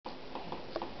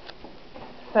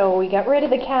So we got rid of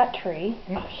the cat tree.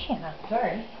 Oh, Shanna.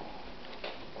 Sorry.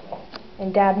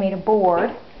 And Dad made a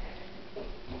board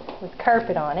with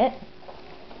carpet on it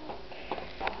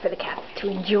for the cats to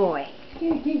enjoy.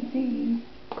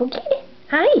 Go get it.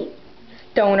 Hi,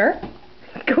 Stoner.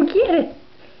 Go get it.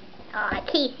 Aw,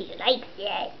 Casey likes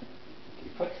it.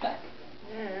 Foot stuck.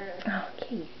 Oh,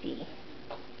 Casey.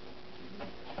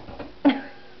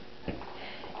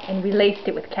 And we laced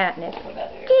it with catnip.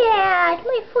 Dad,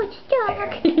 my foot's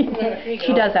stuck.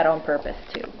 She does that on purpose,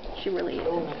 too. She really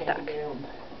is stuck.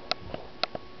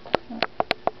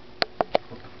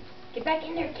 Get back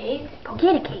in there, Case. Go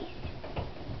get it, Case.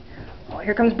 Oh,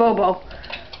 here comes Bobo.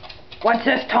 What's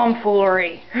this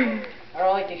tomfoolery? I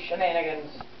don't like these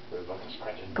shenanigans.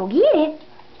 Go get it.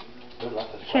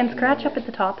 Shan, Scratch up at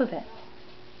the top of it.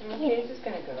 Case is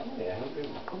gonna go. Yeah,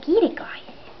 Go get it, guys.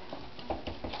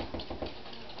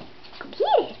 Go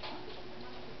get it.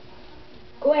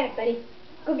 Go at it, buddy.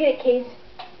 Go get it, Case.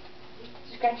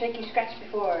 Scratch like you scratched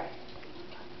before.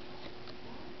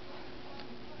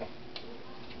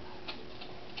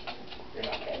 you're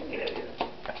not getting it.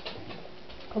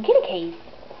 Go get it, Case.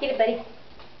 Get it, buddy.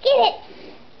 Get it!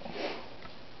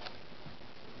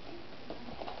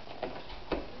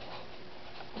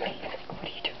 What are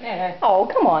you doing? Yeah. Oh,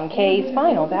 come on, Case.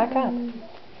 Final, back up.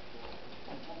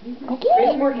 Go get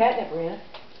Here's it. more catnip, Marina.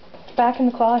 It's back in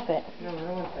the closet. No, I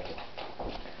don't want to touch it.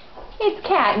 It's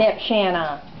catnip,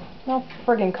 Shanna. No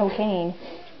friggin' cocaine.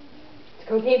 It's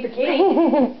cocaine for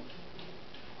Katie.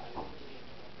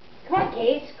 Come on,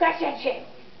 Case. Scratch that shit.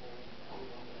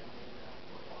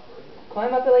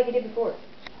 Climb up it like you did before.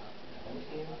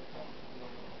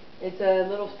 It's a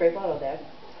little spray bottle, Dad.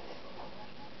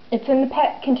 It's in the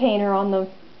pet container on the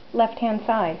left-hand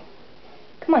side.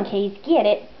 Come on, Case, get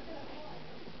it.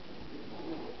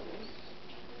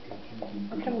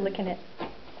 Look at him licking it.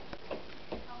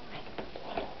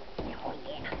 Oh,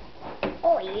 yeah.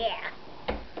 Oh, yeah.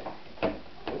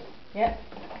 Yep.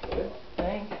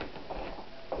 Thanks.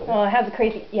 Oh, it has a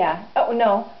crazy, yeah. Oh,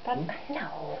 no.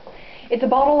 No. It's a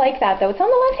bottle like that, though. It's on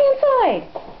the left-hand side.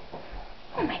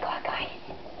 Oh, my God, guys.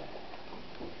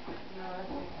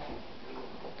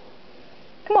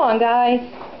 Come on, guys.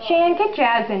 Shan, get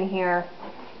Jazz in here.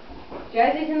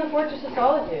 Jazzy's in the Fortress of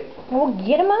Solitude. We'll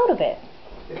get him out of it.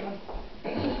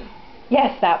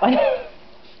 Yes, that one.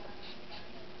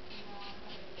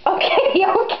 Okay,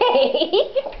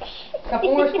 okay.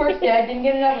 Couple more squirts, Dad. Didn't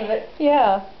get enough of it.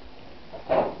 Yeah.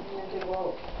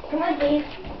 Come on, Case.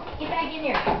 Get back in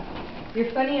there.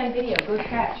 You're funny on video. Go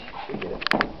scratch.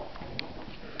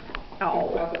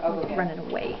 Oh, I'll go get it. running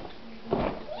away.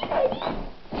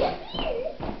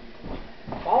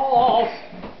 Balls.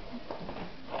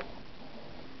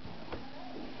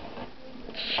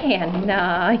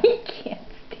 Shanna, you can't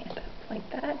stand up like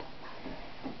that.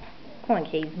 Come on,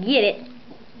 Case, get it.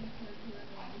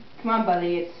 Come on,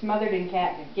 buddy. It's smothered in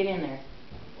catnip. Get in there.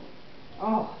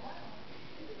 Oh.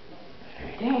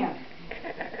 Damn.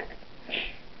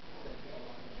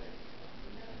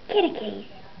 Get it, Case.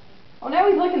 Oh, now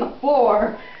he's licking the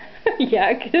floor.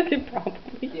 Yeah, because it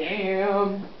probably.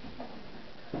 Damn.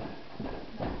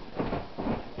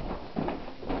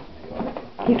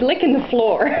 He's licking the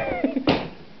floor.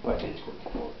 What is good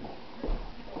for?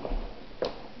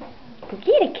 Go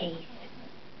get it, Case.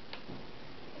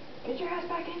 Get your ass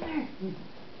back in there.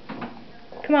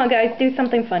 Come on, guys, do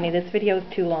something funny. This video is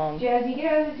too long. Jazzy,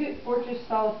 get out of the Fortress of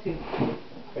Solitude. Oh,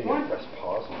 you Come on. gotta press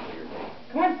pause on your thing.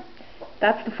 Come on.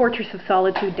 That's the Fortress of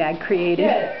Solitude Dad created.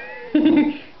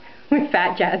 Good. With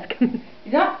Fat Jazz coming.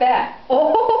 He's not fat.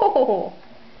 Oh!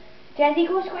 Jazzy,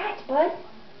 go scratch, bud.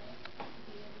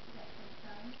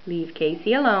 Leave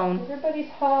Casey alone. Everybody's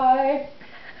high.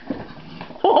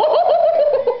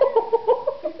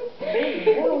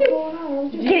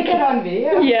 Did you get that on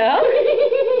video? Yeah.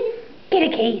 Get a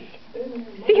Case.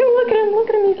 See him, look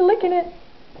at him, he's licking it.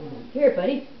 Here,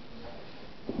 buddy.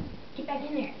 Get back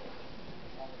in there.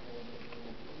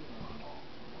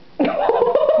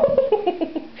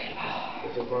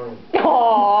 It's a burn.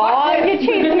 Aww, you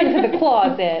chased him into the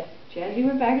closet. Jazzy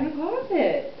went back in the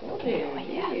closet. Oh,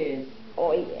 yeah.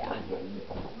 Oh yeah.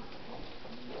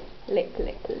 Lick,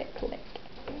 lick, lick, lick.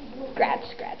 Scratch,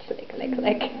 scratch, lick, lick,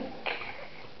 lick.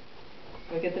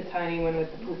 Look at the tiny one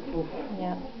with the poof poof.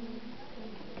 Yeah.